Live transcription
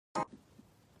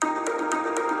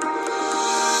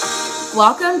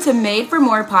Welcome to Made for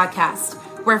More podcast,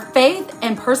 where faith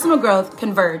and personal growth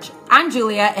converge. I'm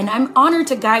Julia, and I'm honored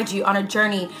to guide you on a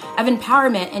journey of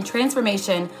empowerment and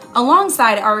transformation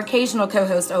alongside our occasional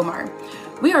co-host, Omar.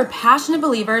 We are passionate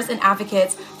believers and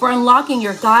advocates for unlocking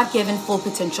your God-given full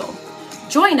potential.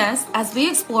 Join us as we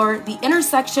explore the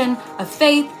intersection of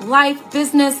faith, life,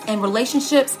 business, and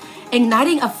relationships,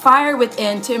 igniting a fire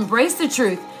within to embrace the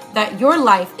truth that your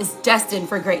life is destined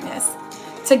for greatness.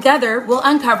 Together, we'll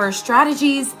uncover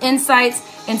strategies,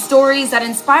 insights, and stories that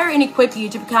inspire and equip you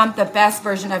to become the best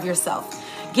version of yourself.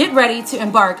 Get ready to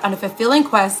embark on a fulfilling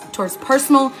quest towards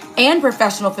personal and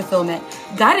professional fulfillment,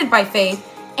 guided by faith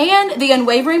and the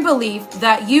unwavering belief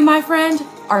that you, my friend,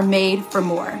 are made for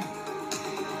more.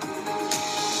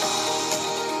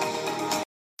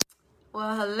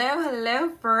 Well, hello,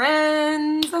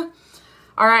 friends.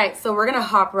 All right, so we're gonna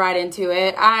hop right into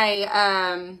it.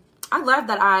 I love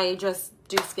that I just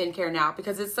do skincare now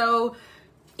because it's so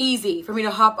easy for me to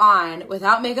hop on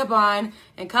without makeup on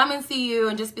and come and see you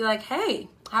and just be like, hey,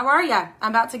 how are ya?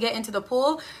 I'm about to get into the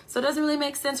pool, so it doesn't really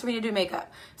make sense for me to do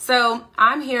makeup. So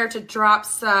I'm here to drop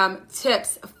some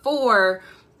tips for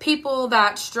people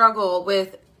that struggle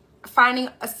with finding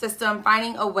a system,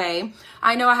 finding a way.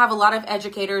 I know I have a lot of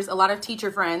educators, a lot of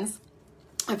teacher friends.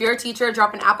 If you're a teacher,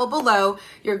 drop an apple below.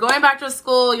 You're going back to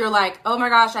school. You're like, oh my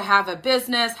gosh, I have a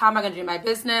business. How am I going to do my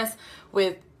business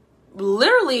with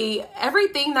literally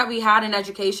everything that we had in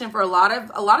education? For a lot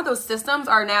of those systems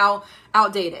are now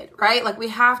outdated, right? Like we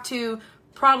have to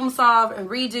problem solve and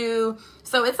redo.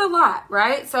 So it's a lot,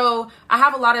 right? So I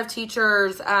have a lot of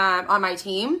teachers on my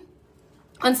team.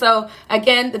 And so,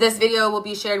 again, this video will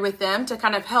be shared with them to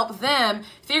kind of help them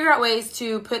figure out ways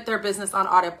to put their business on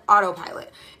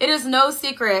autopilot. It is no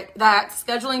secret that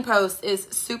scheduling posts is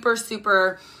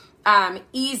super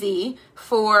easy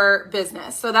for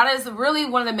business. So that is really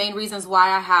one of the main reasons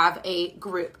why I have a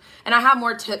group. And I have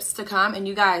more tips to come. And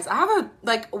you guys, I have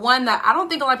one that I don't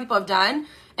think a lot of people have done.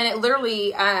 And it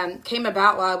literally came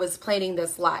about while I was planning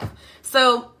this live.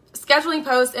 So scheduling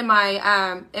posts in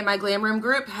my Glam Room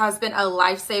group has been a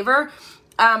lifesaver.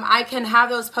 I can have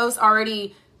those posts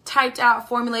already typed out,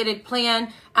 formulated, planned.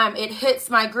 It hits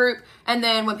my group, and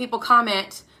then when people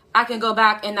comment, I can go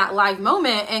back in that live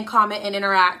moment and comment and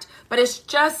interact. But it's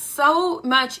just so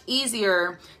much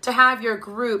easier to have your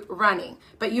group running.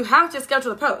 But you have to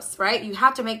schedule the posts, right? You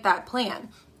have to make that plan.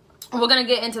 We're going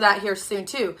to get into that here soon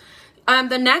too.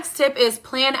 The next tip is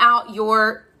plan out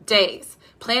your days.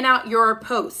 Plan out your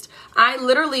post. I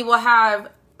literally will have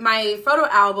my photo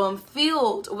album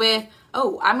filled with,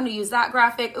 oh, I'm going to use that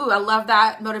graphic. Ooh, I love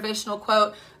that motivational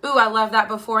quote. Ooh, I love that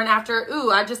before and after. Ooh,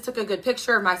 I just took a good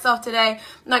picture of myself today.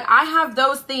 Like I have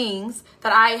those things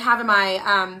that I have in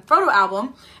my photo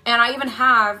album. And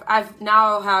I've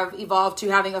now evolved to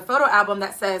having a photo album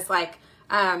that says like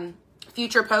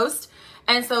future post.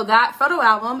 And so that photo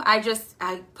album,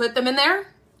 I put them in there.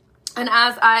 And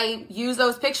as I use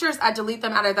those pictures, I delete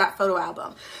them out of that photo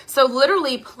album. So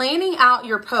literally planning out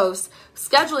your posts,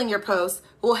 scheduling your posts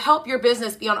will help your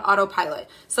business be on autopilot.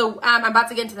 So I'm about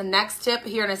to get into the next tip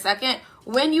here in a second.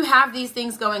 When you have these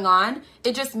things going on,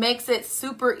 it just makes it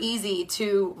super easy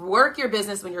to work your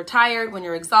business when you're tired, when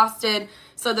you're exhausted.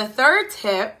 So the third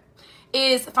tip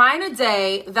is find a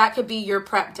day that could be your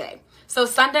prep day. So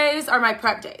Sundays are my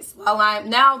prep days. Well,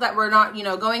 now that we're not,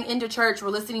 going into church, we're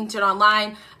listening to it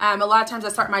online. A lot of times I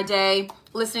start my day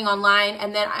listening online,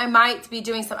 and then I might be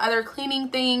doing some other cleaning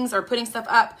things or putting stuff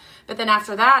up. But then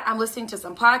after that, I'm listening to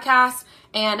some podcasts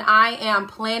and I am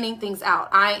planning things out.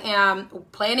 I am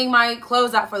planning my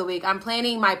clothes out for the week. I'm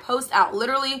planning my post out,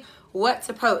 literally what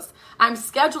to post. I'm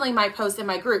scheduling my posts in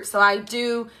my group. So I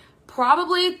do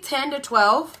probably 10 to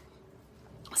 12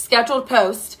 scheduled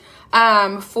posts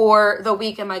for the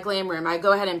week in my Glam Room. I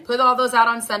go ahead and put all those out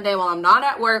on Sunday while I'm not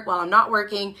at work, while I'm not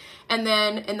working. And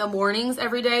then in the mornings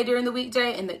every day during the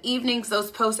weekday, in the evenings,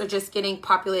 those posts are just getting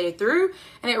populated through.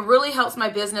 And it really helps my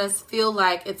business feel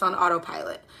like it's on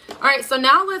autopilot. All right, so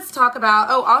now let's talk about,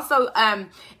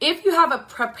 if you have a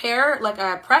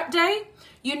prep day,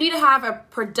 you need to have a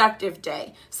productive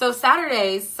day. So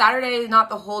Saturday is not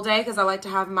the whole day because I like to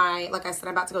have like I said,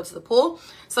 I'm about to go to the pool.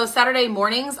 So Saturday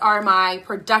mornings are my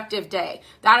productive day.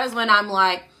 That is when I'm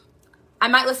like, I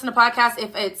might listen to podcasts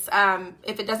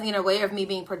if it doesn't get in the way of me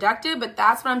being productive, but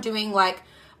that's when I'm doing like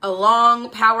a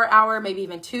long power hour, maybe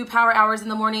even 2 power hours in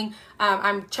the morning.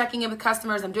 I'm checking in with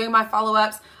customers. I'm doing my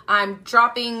follow-ups. I'm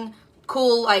dropping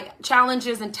cool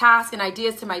challenges and tasks and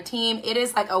ideas to my team. It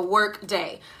is like a work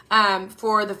day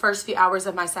for the first few hours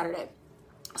of my Saturday.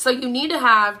 So you need to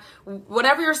have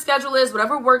whatever your schedule is,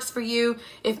 whatever works for you.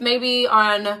 If maybe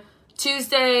on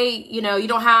Tuesday, you know, you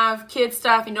don't have kids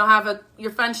stuff, you don't have your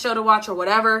fun show to watch or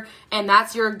whatever, and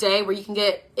that's your day where you can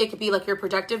it could be like your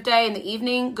productive day in the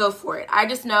evening, go for it. I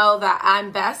just know that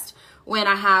I'm best when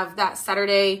I have that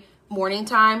Saturday morning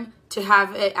time to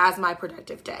have it as my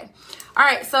productive day. All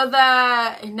right, so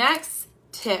the next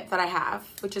tip that I have,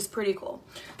 which is pretty cool.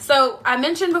 So I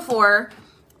mentioned before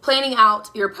planning out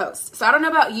your posts. So I don't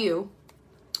know about you,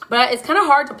 but it's kind of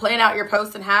hard to plan out your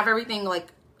posts and have everything like,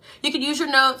 you can use your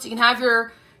notes, you can have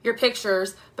your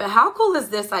pictures, but how cool is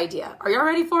this idea? Are y'all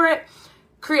ready for it?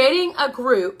 Creating a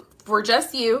group for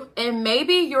just you and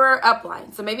maybe your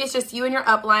upline. So maybe it's just you and your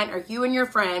upline or you and your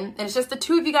friend, and it's just the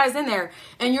two of you guys in there,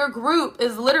 and your group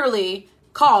is literally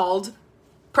called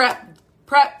prep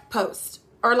post,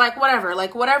 or like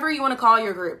whatever you want to call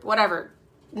your group, whatever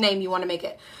name you want to make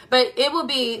it. But it will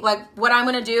be like, what I'm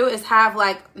going to do is have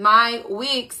like my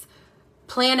weeks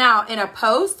plan out in a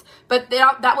post, but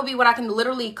that will be what I can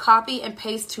literally copy and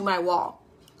paste to my wall.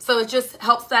 So it just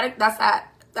helps that's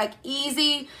like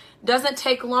easy, doesn't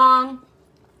take long.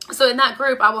 So in that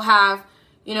group, I will have,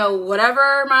 you know,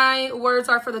 whatever my words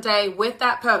are for the day with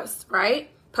that post, right?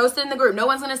 Post it in the group. No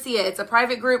one's going to see it. It's a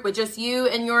private group with just you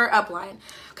and your upline.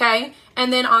 Okay.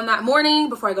 And then on that morning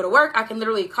before I go to work, I can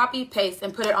literally copy, paste,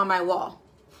 and put it on my wall.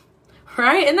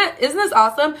 Right? Isn't this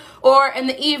awesome? Or in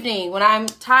the evening when I'm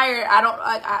tired,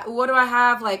 what do I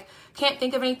have? Like, can't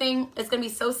think of anything. It's going to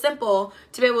be so simple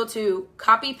to be able to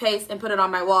copy, paste, and put it on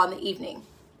my wall in the evening.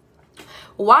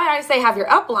 Why I say have your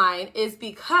upline is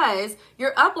because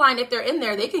your upline, if they're in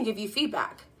there, they can give you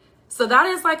feedback. So that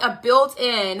is like a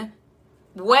built-in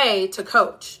way to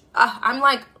coach. I'm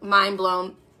like mind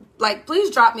blown. Like, please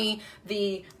drop me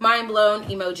the mind blown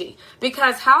emoji,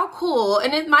 because how cool.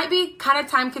 And it might be kind of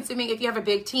time consuming if you have a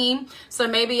big team. So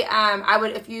maybe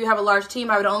if you have a large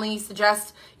team, I would only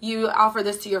suggest you offer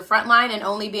this to your frontline and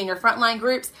only be in your frontline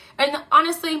groups. And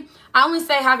honestly, I only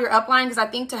say have your upline because I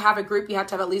think to have a group, you have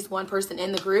to have at least one person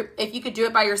in the group. If you could do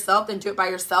it by yourself, then do it by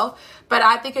yourself. But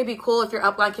I think it'd be cool if your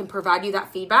upline can provide you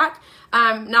that feedback.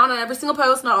 Not on every single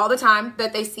post, not all the time,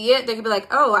 but they see it. They could be like,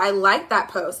 oh, I like that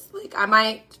post. Like, I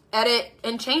might edit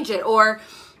and change it. Or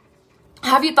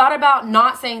have you thought about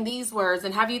not saying these words?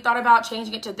 And have you thought about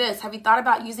changing it to this? Have you thought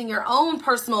about using your own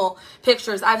personal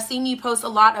pictures? I've seen you post a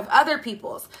lot of other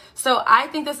people's. So I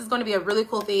think this is going to be a really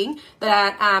cool thing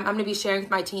that I'm going to be sharing with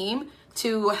my team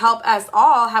to help us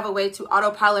all have a way to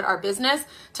autopilot our business,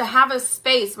 to have a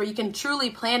space where you can truly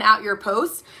plan out your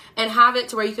posts and have it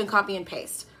to where you can copy and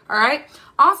paste. All right.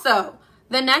 Also,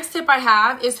 the next tip I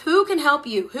have is who can help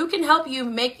you? Who can help you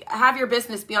have your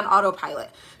business be on autopilot?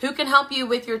 Who can help you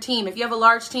with your team? If you have a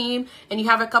large team and you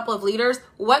have a couple of leaders,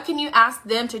 what can you ask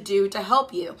them to do to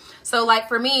help you? So like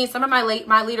for me, some of my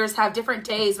leaders have different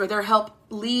days where they're help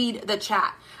lead the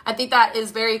chat. I think that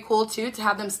is very cool too, to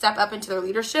have them step up into their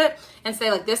leadership and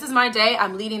say like, this is my day,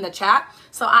 I'm leading the chat.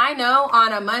 So I know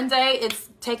on a Monday it's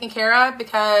taken care of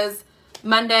because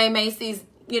Monday Macy's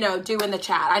doing the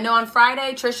chat. I know on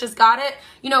Friday, Trisha's got it,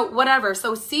 whatever.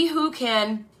 So see who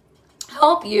can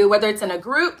help you, whether it's in a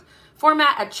group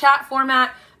format, a chat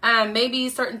format, maybe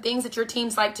certain things that your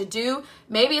teams like to do.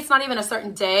 Maybe it's not even a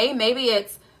certain day. Maybe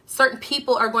it's certain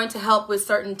people are going to help with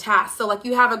certain tasks. So like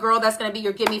you have a girl that's going to be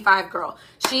your Give Me 5 girl.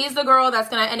 She's the girl that's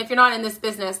going to, and if you're not in this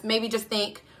business, maybe just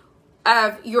think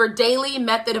of your daily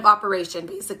method of operation,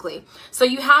 basically. So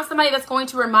you have somebody that's going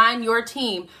to remind your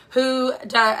team who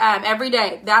every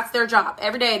day, that's their job.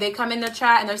 Every day they come in the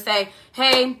chat and they say,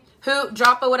 hey, who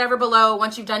drop a whatever below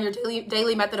once you've done your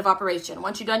daily method of operation,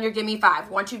 once you've done your Give Me 5,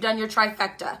 once you've done your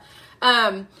trifecta.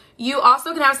 You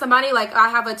also can have somebody like I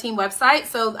have a team website.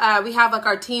 So we have like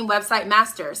our team website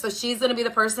master. So she's going to be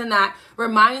the person that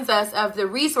reminds us of the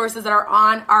resources that are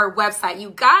on our website.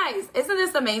 You guys, isn't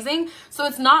this amazing? So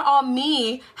it's not all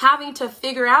me having to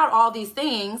figure out all these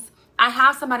things. I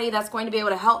have somebody that's going to be able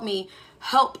to help me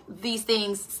help these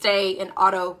things stay in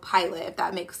autopilot, if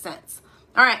that makes sense.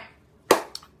 All right.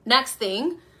 Next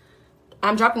thing.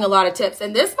 I'm dropping a lot of tips,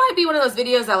 and this might be one of those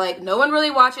videos that like no one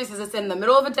really watches because it's in the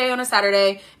middle of a day on a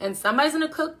Saturday and somebody's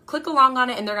going to click along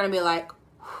on it and they're going to be like,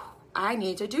 I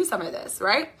need to do some of this,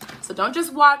 right? So don't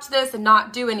just watch this and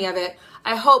not do any of it.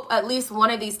 I hope at least one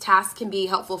of these tasks can be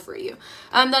helpful for you.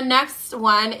 The next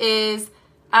one is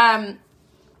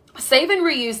save and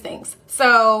reuse things.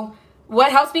 So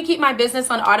what helps me keep my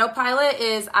business on autopilot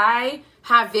is I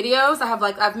have videos.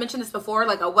 I've mentioned this before,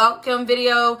 like a welcome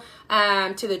video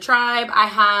to the tribe. I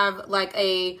have like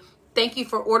a thank you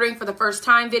for ordering for the first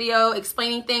time video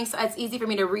explaining things. So it's easy for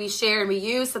me to reshare and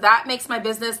reuse. So that makes my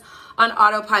business on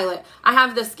autopilot. I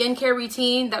have the skincare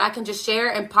routine that I can just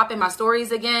share and pop in my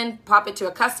stories again, pop it to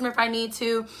a customer if I need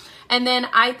to. And then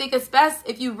I think it's best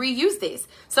if you reuse these.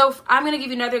 So I'm going to give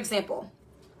you another example.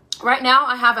 Right now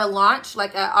I have a launch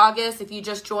like August. If you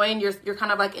just joined, you're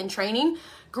kind of like in training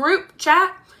group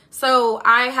chat. So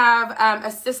I have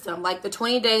a system like the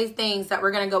 20-day things that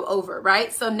we're going to go over,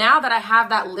 right? So now that I have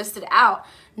that listed out,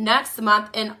 next month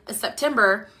in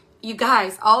September, you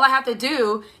guys, all I have to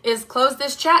do is close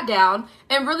this chat down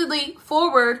and really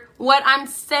forward what I'm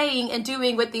saying and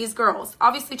doing with these girls.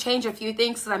 Obviously change a few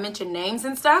things because I mentioned names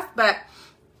and stuff, but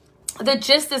the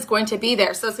gist is going to be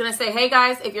there. So it's going to say, hey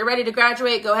guys, if you're ready to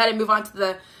graduate, go ahead and move on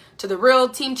to the real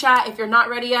team chat. If you're not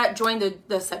ready yet, join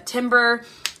the September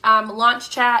launch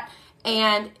chat.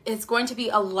 And it's going to be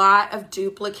a lot of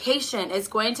duplication. It's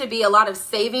going to be a lot of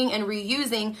saving and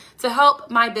reusing to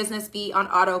help my business be on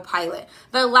autopilot.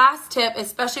 The last tip,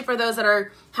 especially for those that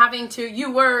are having to, you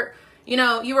were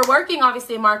working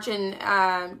obviously in March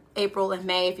and April and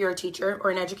May if you're a teacher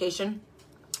or in education.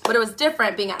 But it was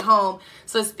different being at home.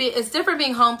 So it's different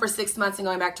being home for 6 months and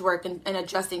going back to work and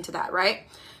adjusting to that, right?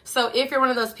 So if you're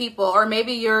one of those people, or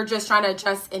maybe you're just trying to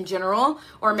adjust in general,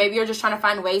 or maybe you're just trying to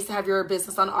find ways to have your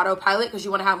business on autopilot because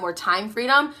you want to have more time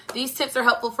freedom, these tips are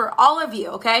helpful for all of you,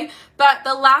 okay? But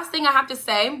the last thing I have to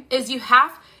say is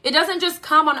it doesn't just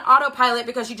come on autopilot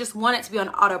because you just want it to be on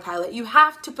autopilot. You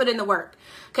have to put in the work,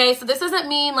 okay? So this doesn't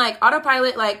mean like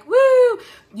autopilot, like, woo!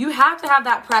 You have to have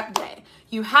that prep day.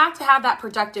 You have to have that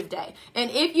productive day.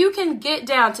 And if you can get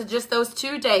down to just those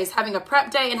 2 days, having a prep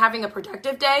day and having a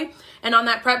productive day, and on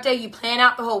that prep day you plan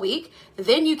out the whole week,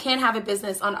 then you can have a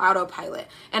business on autopilot.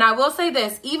 And I will say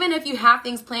this, even if you have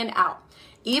things planned out,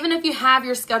 even if you have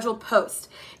your scheduled post,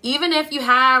 even if you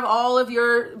have all of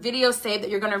your videos saved that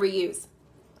you're going to reuse,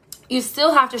 you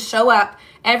still have to show up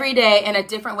every day in a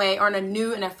different way or in a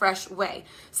new and a fresh way.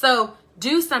 So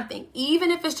do something,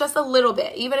 even if it's just a little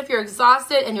bit, even if you're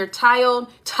exhausted and you're tired,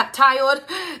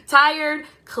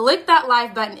 click that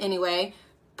live button anyway.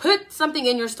 Put something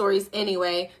in your stories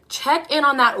anyway. Check in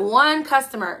on that one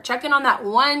customer. Check in on that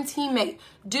one teammate.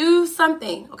 Do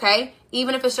something, okay?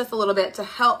 Even if it's just a little bit to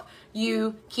help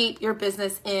you keep your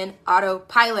business in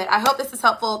autopilot. I hope this is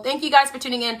helpful. Thank you guys for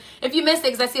tuning in. If you missed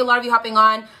it, because I see a lot of you hopping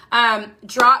on,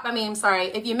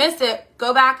 if you missed it,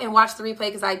 go back and watch the replay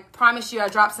because I promise you I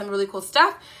dropped some really cool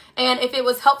stuff. And if it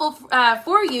was helpful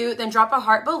for you, then drop a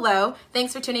heart below.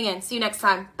 Thanks for tuning in. See you next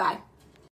time. Bye.